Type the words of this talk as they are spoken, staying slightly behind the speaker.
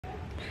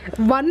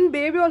One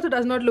baby also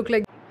does not look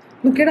like.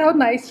 Look at how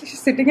nicely she's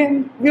sitting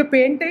and we're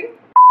painting.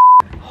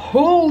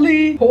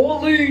 Holi,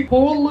 Holi,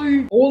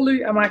 Holi,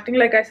 Holi. I'm acting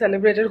like I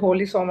celebrated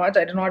Holi so much.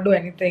 I did not do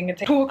anything.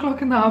 It's like 2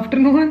 o'clock in the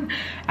afternoon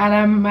and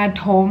I'm at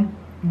home,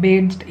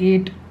 bathed,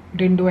 ate,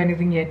 didn't do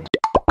anything yet.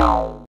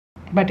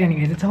 But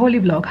anyways, it's a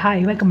Holi vlog.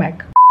 Hi, welcome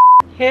back.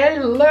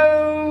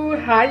 Hello,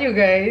 hi you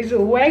guys,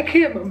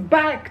 welcome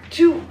back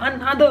to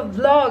another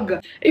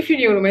vlog. If you're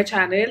new to my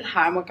channel,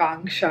 I'm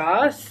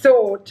Akanksha.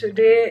 So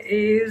today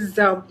is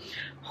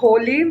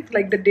Holi,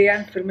 like the day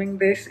I'm filming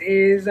this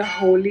is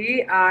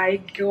Holi. I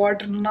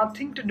got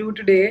nothing to do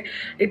today.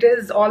 It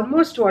is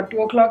almost 2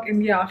 o'clock in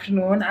the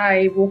afternoon.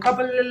 I woke up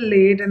a little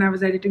late and I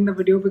was editing the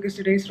video because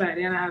today is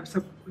Friday and I have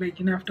some, like,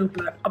 you know, I have to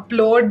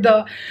upload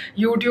the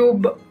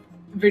YouTube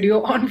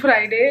video on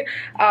Friday,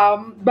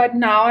 but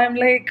now I'm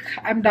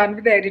done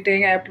with the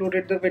editing. I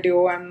uploaded the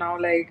video. I'm now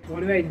like, what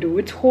do I do?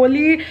 It's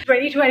Holi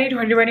 2020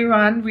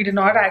 2021. We did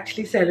not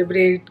actually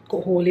celebrate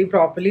Holi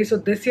properly, so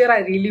this year I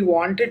really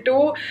wanted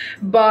to,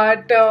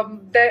 but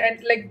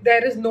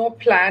there is no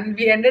plan.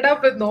 We ended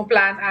up with no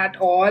plan at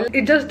all.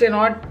 It just did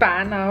not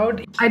pan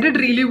out. I did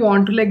really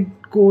want to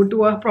go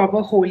to a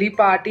proper Holi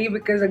party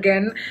because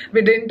again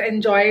we didn't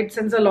enjoy it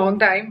since a long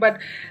time, but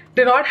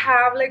did not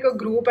have like a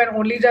group and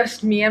only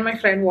just me and my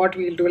friend. What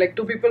we'll do, like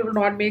 2 people would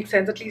not make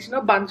sense. At least, you know,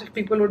 a bunch of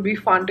people would be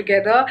fun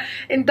together.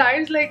 In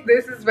times like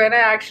this is when I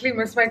actually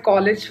miss my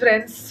college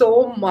friends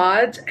so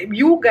much.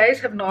 You guys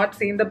have not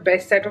seen the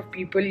best set of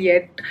people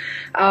yet.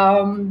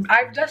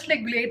 I've just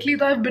lately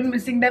though I've been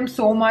missing them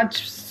so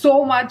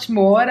much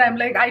more. I'm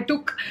like, I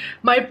took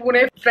my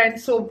Pune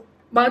friends so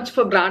much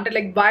for granted.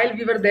 Like while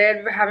we were there,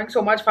 we were having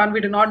so much fun.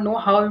 We did not know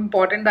how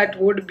important that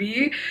would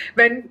be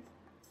when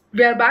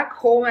we are back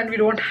home and we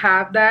don't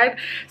have that.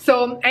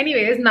 So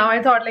anyways, now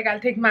I thought I'll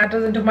take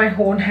matters into my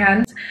own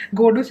hands,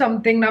 go do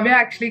something. Navya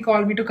actually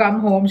called me to come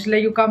home. She's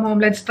like, you come home,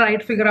 let's try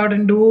to figure out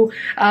and do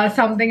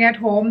something at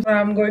home. So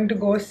I'm going to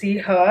go see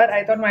her.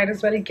 I thought might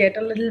as well get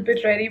a little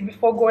bit ready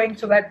before going,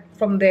 so that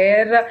from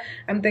there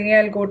I'm thinking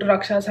I'll go to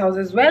Raksha's house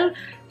as well.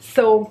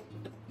 So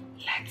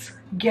let's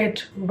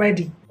get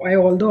ready. I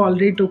although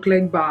already took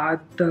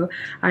bath,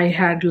 I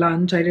had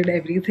lunch, I did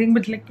everything,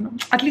 but you know,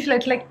 at least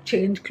let's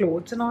change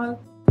clothes and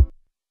all.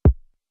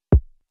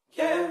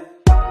 Yeah.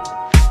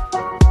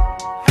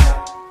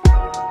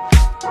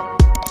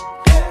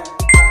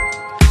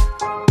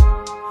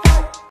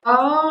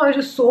 Oh, it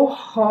is so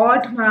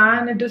hot,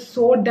 man. It is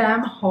so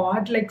damn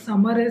hot. Like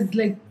summer is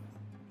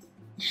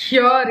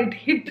here. It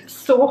hit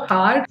so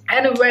hard.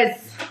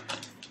 Anyways,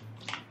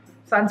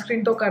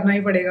 sunscreen to karna hi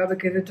padega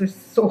because it is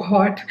so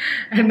hot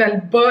and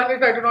I'll burn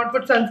if I do not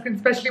put sunscreen.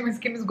 Especially my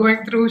skin is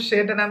going through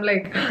shit and I'm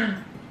like,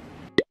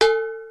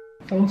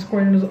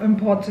 sunscreen is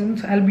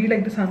important. I'll be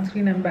like the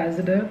sunscreen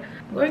ambassador.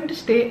 I'm going to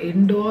stay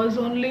indoors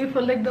only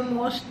for the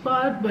most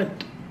part,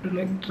 but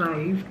to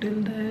drive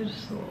till there.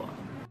 So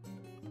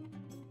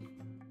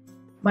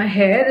my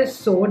hair is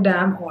so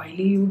damn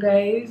oily, you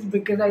guys,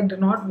 because I do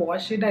not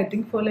wash it. I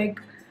think for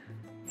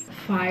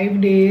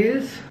 5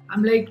 days.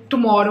 I'm like,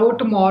 tomorrow.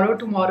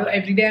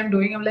 Every day I'm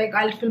doing, I'm like,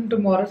 I'll film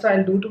tomorrow, so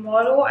I'll do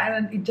tomorrow.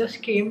 And it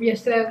just came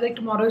yesterday. I was like,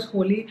 tomorrow is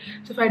Holi,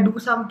 so if I do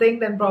something,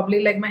 then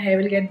probably my hair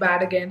will get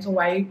bad again. So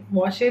why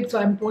wash it? So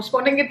I'm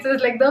postponing it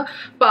since the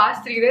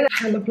past 3 days.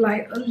 I'll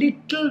apply a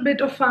little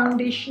bit of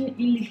foundation,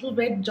 a little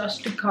bit,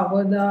 just to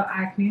cover the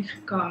acne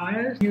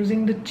scars.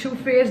 Using the Too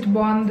Faced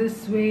Bond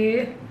this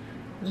way.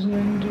 Just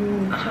going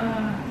to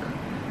check.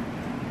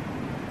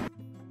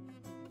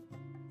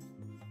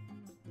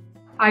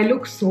 I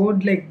look so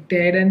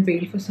dead and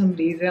pale for some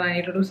reason. I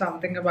need to do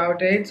something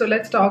about it. So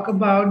let's talk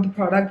about the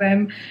product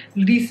I'm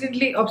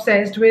recently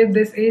obsessed with.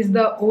 This is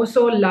the Oh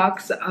So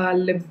Luxe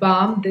Lip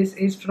Balm. This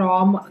is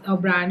from a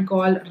brand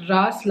called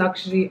RAS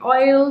Luxury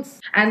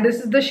Oils. And this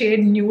is the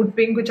shade Nude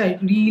Pink, which I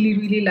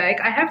really like.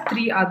 I have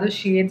 3 other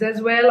shades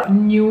as well.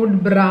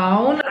 Nude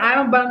Brown,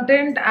 I'm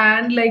abundant,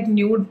 and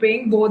Nude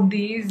Pink. Both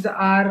these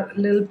are a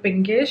little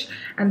pinkish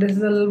and this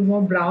is a little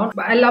more brown.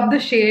 But I love the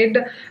shade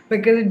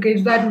because it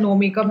gives that no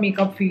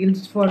makeup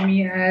feels for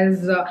me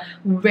as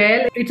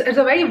well. It's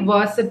a very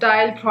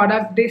versatile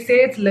product. They say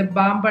it's lip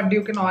balm, but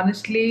you can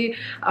honestly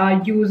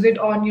use it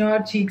on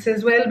your cheeks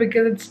as well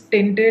because it's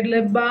tinted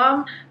lip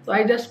balm. So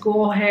I just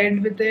go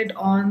ahead with it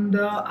on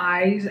the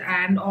eyes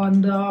and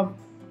on the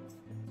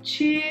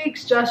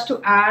cheeks just to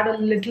add a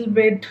little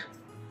bit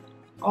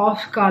of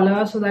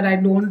color so that I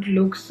don't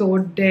look so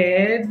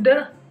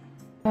dead.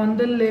 On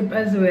the lip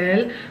as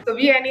well. So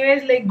we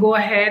anyways go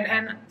ahead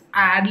and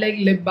add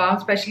lip balm,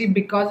 especially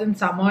because in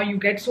summer you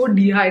get so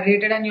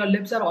dehydrated and your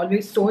lips are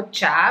always so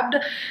chapped.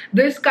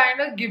 This kind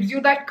of gives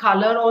you that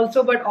color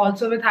also, but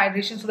also with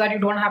hydration, so that you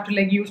don't have to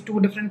use 2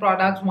 different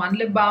products, one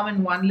lip balm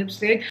and one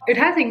lipstick. It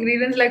has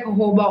ingredients like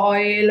jojoba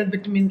oil,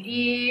 vitamin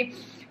E,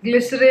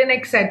 glycerin,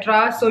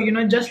 etc. So you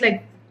know, just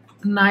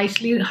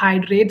nicely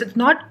hydrates. It's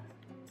not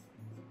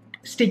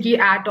sticky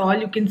at all.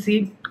 You can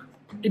see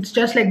it's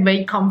just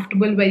very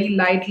comfortable, very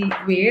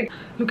lightweight.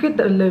 Look at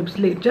the lips,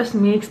 it just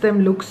makes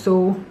them look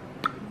so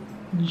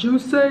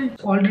juicy.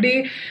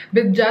 Already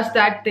with just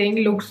that thing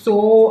looks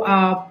so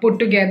put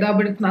together,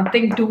 but it's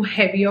nothing too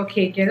heavy or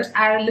cakey. Just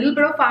add a little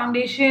bit of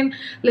foundation,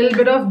 little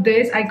bit of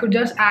this. I could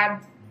just add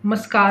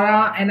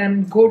mascara and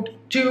I'm good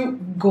to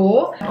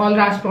go. All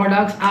RAS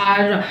products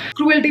are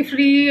cruelty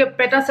free,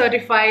 PETA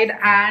certified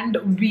and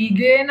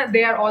vegan.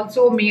 They are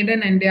also made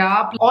in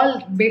India.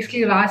 All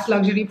basically RAS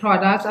luxury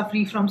products are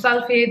free from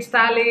sulfates,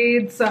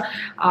 phthalates,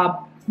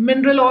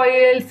 mineral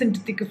oil,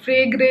 synthetic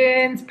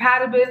fragrance,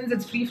 parabens.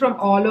 It's free from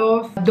all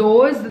of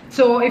those.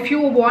 So if you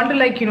want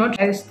to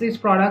test this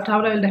product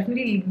out, I will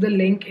definitely leave the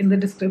link in the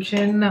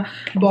description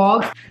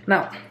box.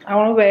 Now I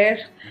want to wear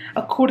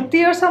a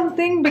kurti or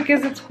something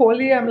because it's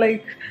Holi. I'm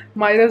like,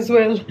 might as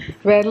well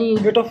wear a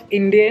little bit of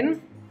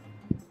Indian.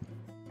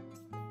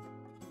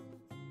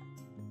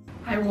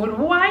 I wore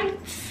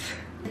whites.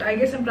 I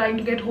guess I'm trying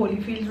to get Holi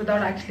feels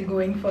without actually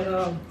going for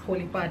a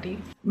Holi party.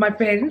 My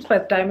parents, by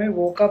the time I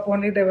woke up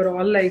one day, they were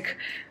all like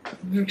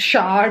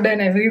showered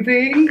and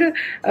everything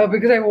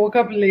because I woke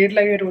up late.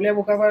 Like I told you, I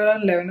woke up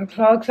around 11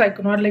 o'clock, so I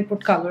could not like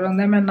put color on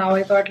them. And now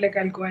I thought like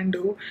I'll go and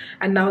do,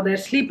 and now they're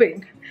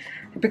sleeping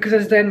because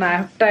it's their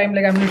nap time.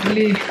 Like I'm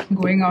literally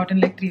going out in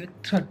like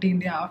 3:30 in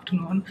the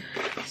afternoon.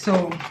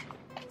 So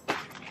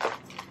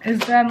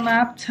it's their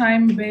nap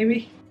time,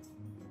 baby.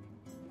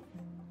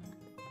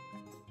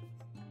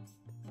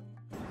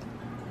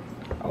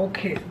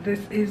 Okay, this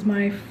is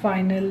my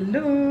final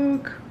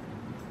look.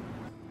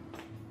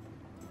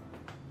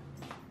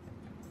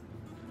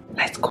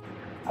 Let's go.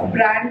 A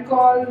brand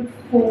called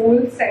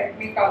Fool sent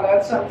me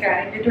colors, so I'm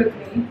carrying it with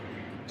me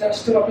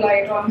just to apply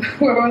it on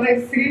whoever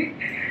I see.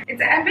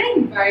 It's a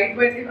very white,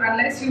 but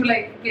unless you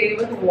like play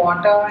with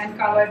water and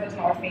color, it does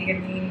not make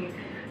any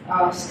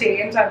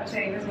stains. I'm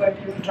saying this, but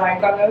use dry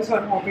color, so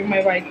I'm hoping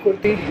my white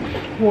kurti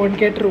won't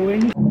get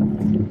ruined.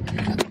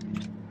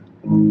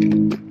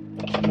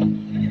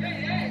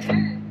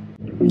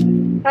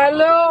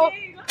 Hello.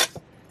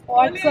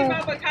 What's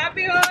up?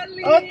 Happy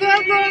Holi.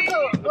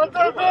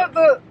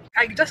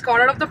 I just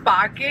got out of the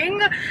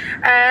parking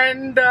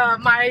and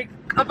my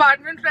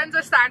apartment friends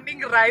are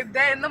standing right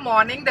there. In the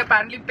morning they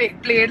apparently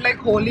played like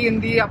Holi in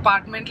the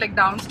apartment like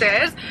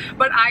downstairs,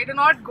 but I did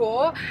not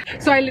go.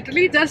 So I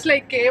literally just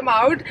like came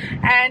out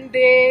and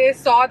they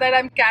saw that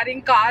I'm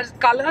carrying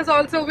colors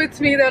also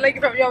with me. They're like,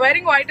 if you're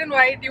wearing white and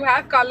white, you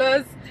have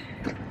colors,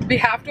 we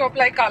have to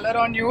apply color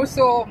on you.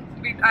 So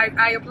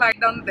I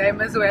applied on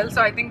them as well.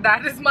 So I think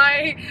that is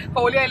my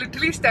Holi. I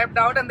literally stepped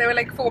out and there were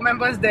like 4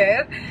 members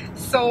there.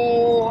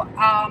 So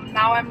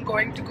now I'm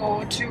going to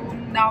go to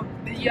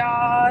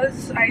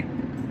Navya's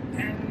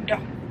and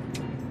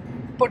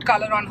put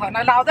color on her.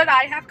 Now that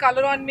I have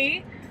color on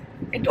me,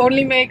 it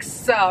only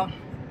makes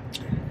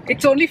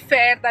it's only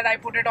fair that I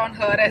put it on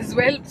her as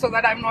well, so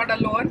that I'm not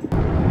alone.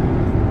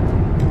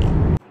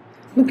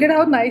 Look at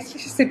how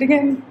nicely she's sitting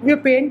and we're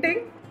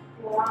painting.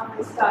 Yeah,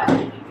 I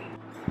started.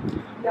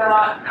 Yeah,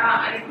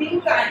 I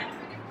think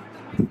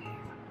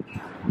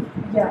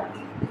yeah.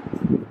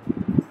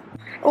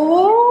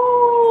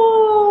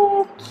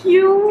 Oh,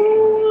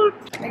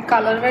 cute.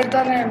 Color with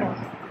the name.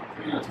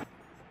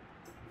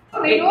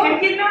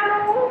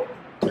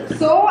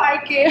 So I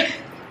came.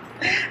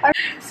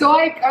 So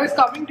I was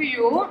coming to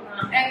you,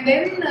 and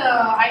then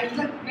I was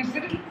like, this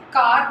little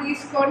car,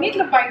 these corny,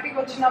 the bike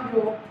vachina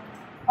bro.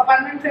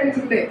 Apartment friends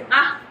today.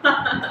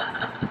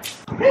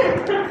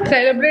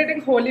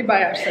 Celebrating Holi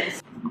by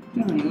ourselves.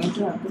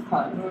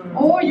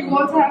 Oh, you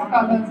also have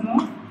colors,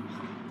 no?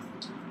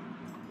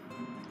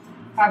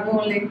 Have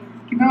Holi.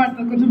 I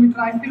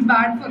feel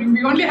bad for you.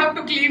 We only have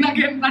to clean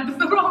again. That is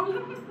the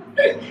problem.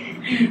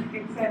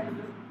 Exactly.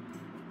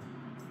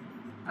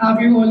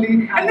 Happy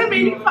Holi. And they're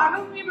making fun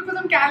of me because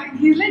I'm carrying.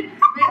 He's like,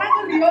 where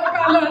are the real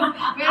colors?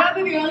 Where are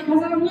the real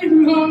colors? I'm like,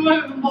 no,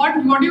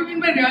 what do you mean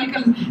by real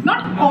colors?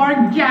 Not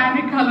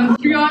organic colors,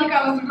 real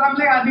colors. I'm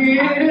like, Happy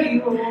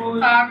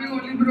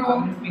Holi, bro.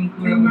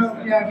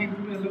 Yeah, pink.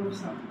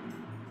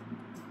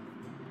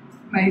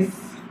 Nice.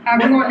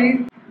 Happy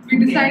Holi. We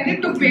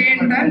decided to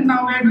paint and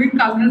now we are doing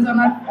colors on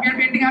our. We are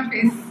painting our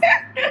face.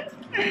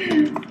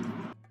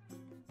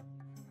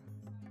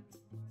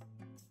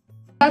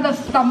 The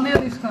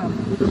thumbnail is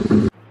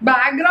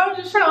background,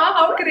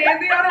 how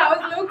crazy our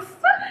house looks.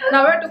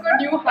 Now I took a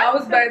new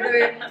house, by the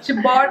way. She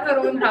bought her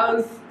own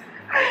house.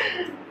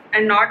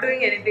 And not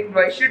doing anything,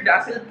 bro.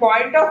 The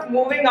point of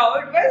moving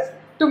out was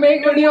to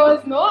make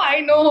videos, no?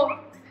 I know.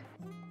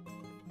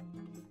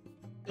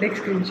 Like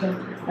screenshot.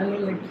 I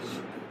don't like this.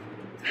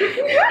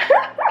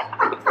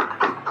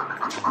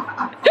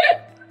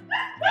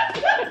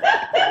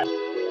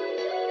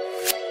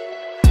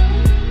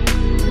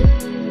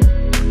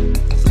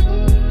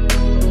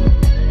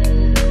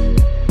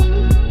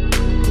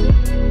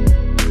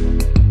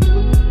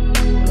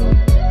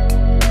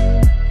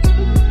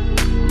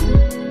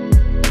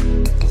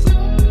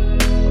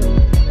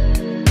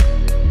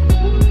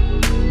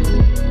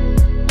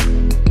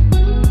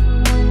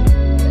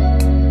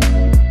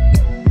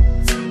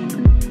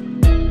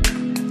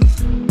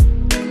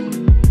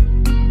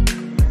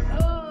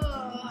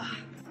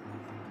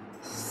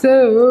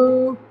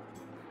 So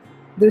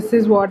this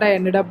is what I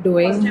ended up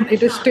doing.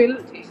 It is still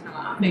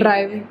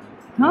driving.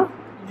 Huh?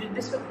 You did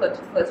this for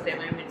first time,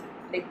 I mean,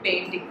 like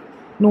painting.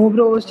 No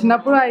bro,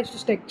 Chinnapura I used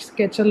to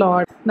sketch a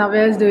lot.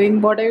 Navya is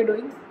doing, what are you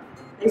doing?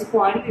 I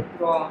spoiled it,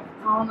 bro.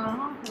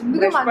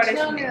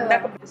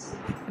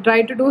 Try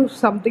to do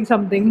something.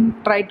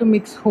 Try to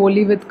mix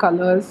Holi with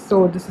colors. So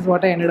this is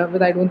what I ended up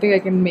with. I don't think I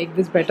can make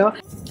this better.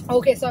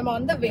 Okay, so I'm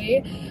on the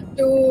way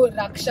to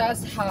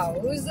Raksha's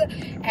house,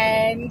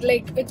 and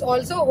like it's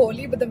also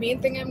Holi, but the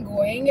main thing I'm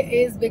going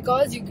is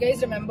because you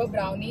guys remember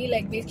Brownie,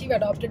 like basically we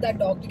adopted that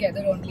dog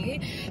together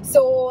only.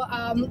 So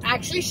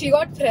actually she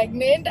got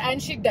pregnant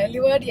and she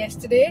delivered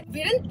yesterday.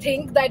 We didn't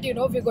think that, you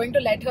know, we're going to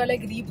let her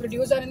like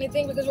reproduce or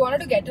anything because we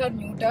wanted to get her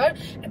neutered,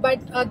 but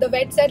the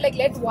vet said like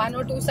let 1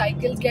 or 2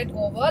 cycles get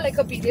over, like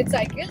her period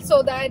cycle,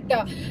 so that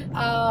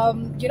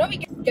you know, we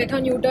can get her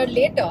neutered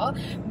later.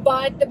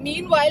 But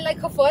meanwhile, like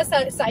her first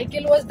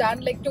cycle was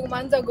done like 2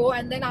 months ago,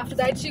 and then after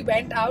that she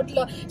went out.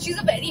 She's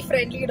a very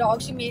friendly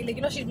dog. She made, like,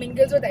 you know, she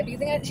mingles with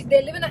everything, and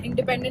they live in an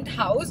independent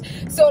house,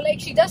 so like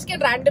she just can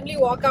randomly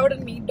walk out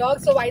and meet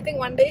dogs. So I think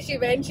one day she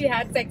went, she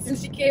had sex, and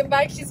she came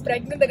back, she's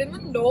pregnant. They didn't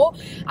even know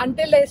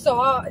until I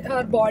saw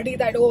her body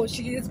that, oh,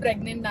 she is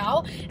pregnant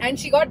now. And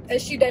she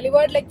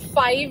delivered like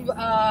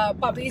 5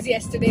 puppies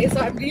yesterday, so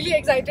I'm really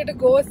excited to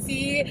go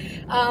see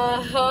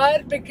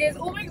her, because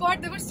oh my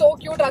god, they were so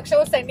cute. Raksha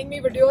was sending me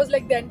videos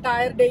like the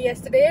entire day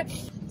yesterday.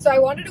 So I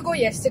wanted to go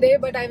yesterday,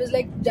 but I was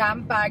like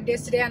jam-packed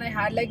yesterday and I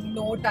had like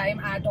no time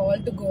at all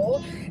to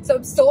go. So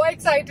I'm so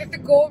excited to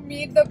go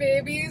meet the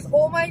babies.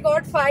 Oh my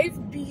god,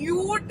 5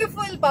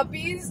 beautiful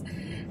puppies.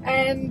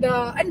 And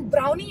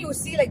Brownie, you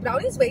see, like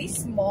Brownie is very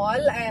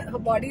small, her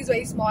body is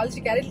very small.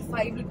 She carried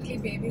 5 little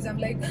babies. I'm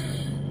like,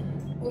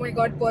 oh my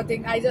god, poor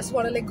thing. I just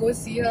want to like go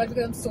see her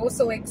because I'm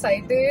so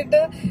excited.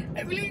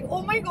 I'm like,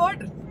 oh my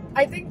god,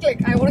 I think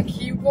like I want to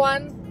keep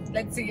one.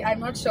 Let's see, I'm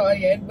not sure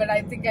yet, but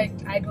I think I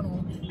don't know.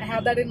 I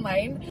have that in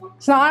mind.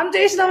 Snam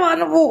chesnava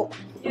nuvu.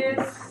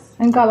 Yes.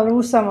 And color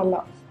usam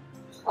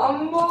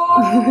Ammo.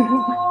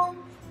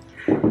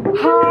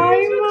 Hi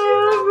ma,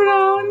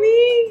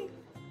 Brownie.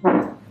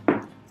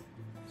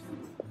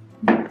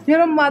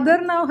 You're a mother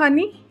now,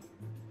 honey.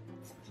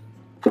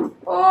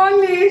 Oh,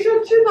 lesh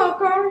ochindi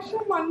Akasha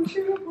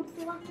manchiga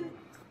puttuvandi.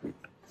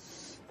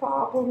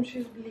 Paapam,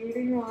 she's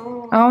bleeding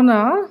out. Avuna?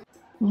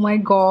 Oh my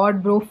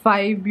god, bro,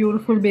 5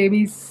 beautiful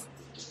babies.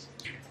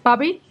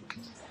 Papi?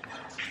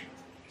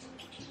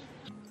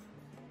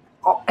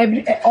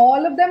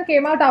 All of them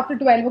came out after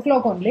 12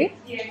 o'clock only?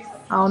 Yes.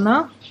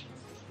 Avuna?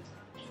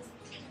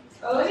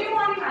 Early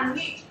morning,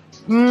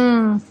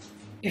 honey.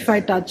 If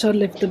I touch or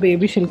lift the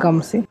baby, she'll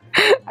come, see?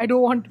 I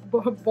don't want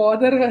to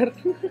bother her.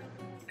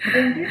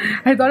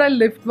 I thought I'll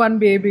lift one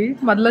baby.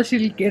 Madla,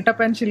 she'll get up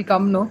and she'll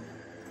come, no?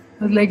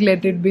 I was like,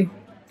 let it be.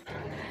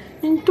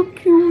 It's so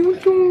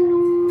cute.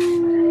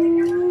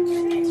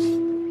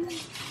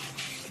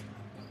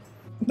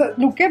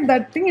 Look at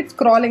that thing, it's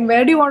crawling.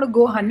 Where do you want to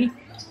go, honey?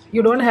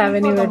 You don't have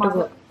anywhere to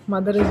go.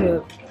 Mother is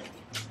here.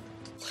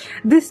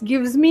 This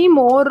gives me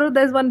more.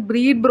 There's one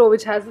breed, bro,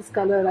 which has this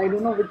color. I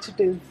don't know which it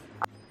is.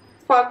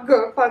 Pug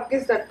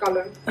is that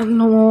color.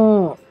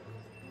 No.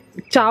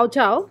 Chow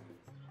Chow.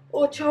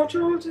 Oh, Chow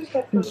Chow is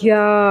that color.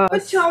 Yeah.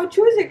 But Chow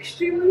Chow is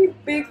extremely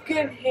big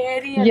and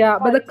hairy. And yeah,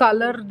 but the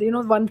color, you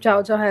know, one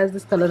Chow Chow has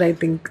this color, I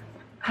think.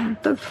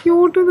 The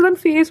cute. Then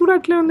face would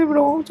actually on the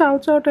bro. Chow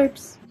Chow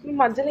types.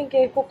 మధ్యలో ఇంకే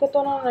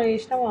కుక్కతోనో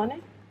వేసినావా అని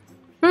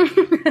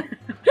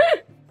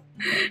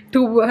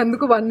two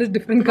అందుకు one is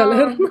different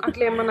colour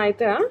అట్లా ఏమన్నా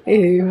అయితే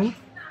ఏమో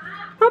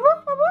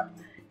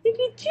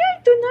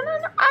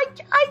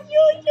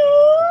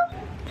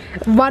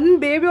one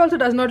baby also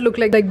does not look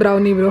like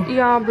Brownie, bro.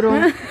 Yeah, bro.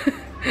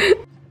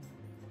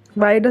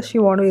 Why does she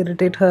want to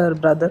irritate her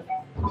brother?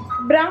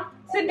 Bra,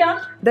 sit down.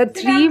 There are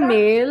 3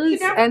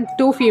 males and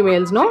 2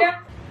 females, no?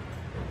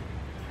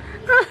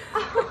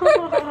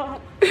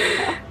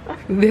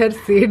 They are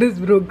sadists,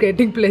 bro,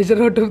 getting pleasure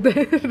out of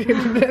their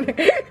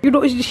you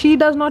know, she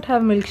does not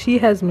have milk. She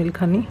has milk,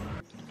 honey.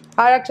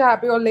 Hi, Aksha,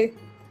 happy Holi.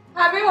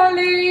 Happy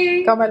Holi.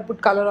 Come, I'll put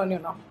color on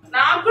you now.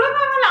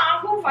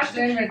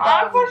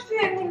 First.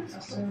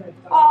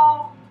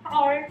 Oh,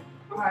 hi.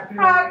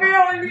 Happy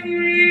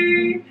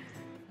Holi.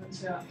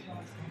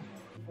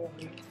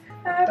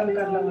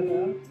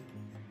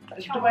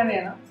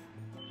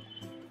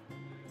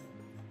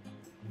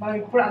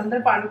 ఇప్పుడు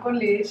అందరు పడుకొని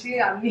లేచి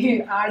అన్ని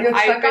ఆడి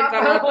వచ్చాక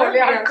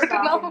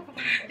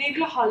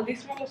దీంట్లో haldi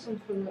smell వస్తుంది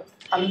full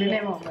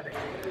హల్దీనేమో మరి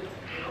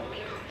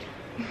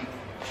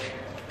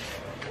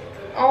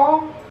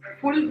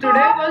full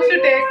today was to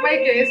take my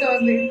case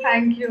only.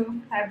 Thank you.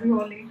 Happy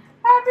Holi.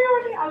 Happy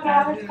Holi.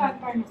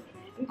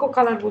 ఇంకో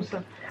colour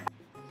Pusa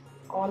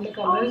all the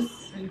colors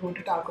will go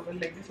to Taco Bell.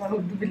 Like this one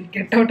will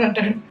get out and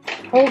done.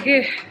 Okay,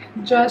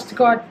 just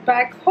got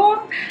back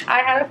home. I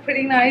had a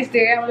pretty nice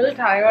day. I'm a little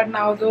tired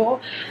now though.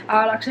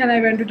 Laksha and I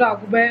went to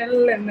Taco Bell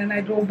and then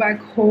I drove back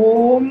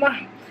home. I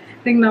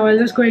think now I'm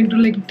just going to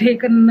like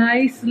take a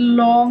nice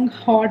long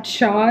hot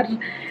shower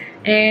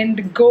and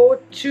go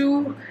to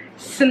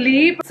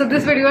sleep. So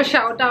this video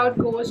shout out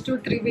goes to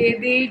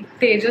Trivedi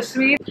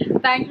Tejaswi.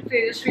 Thank you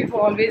Tejaswi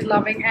for always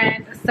loving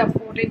and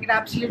supporting. It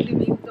absolutely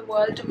means the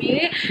world to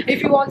me.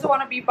 If you also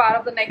want to be part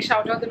of the next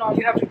shout out, then all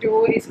you have to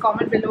do is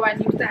comment below and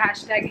use the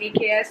hashtag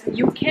AKS.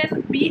 You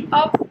can be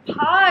a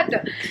part.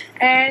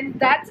 And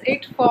that's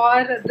it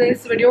for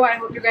this video. I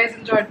hope you guys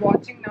enjoyed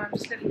watching. Now I'm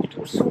just a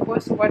little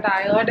super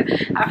tired.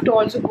 I have to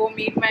also go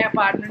meet my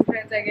apartment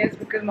friends, I guess,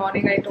 because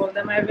morning I told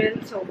them I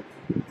will. So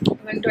I'm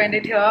going to end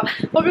it here.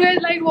 Hope you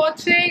guys liked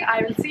watching.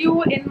 I will see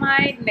you in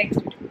my next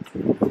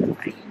video.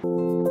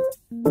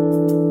 Bye.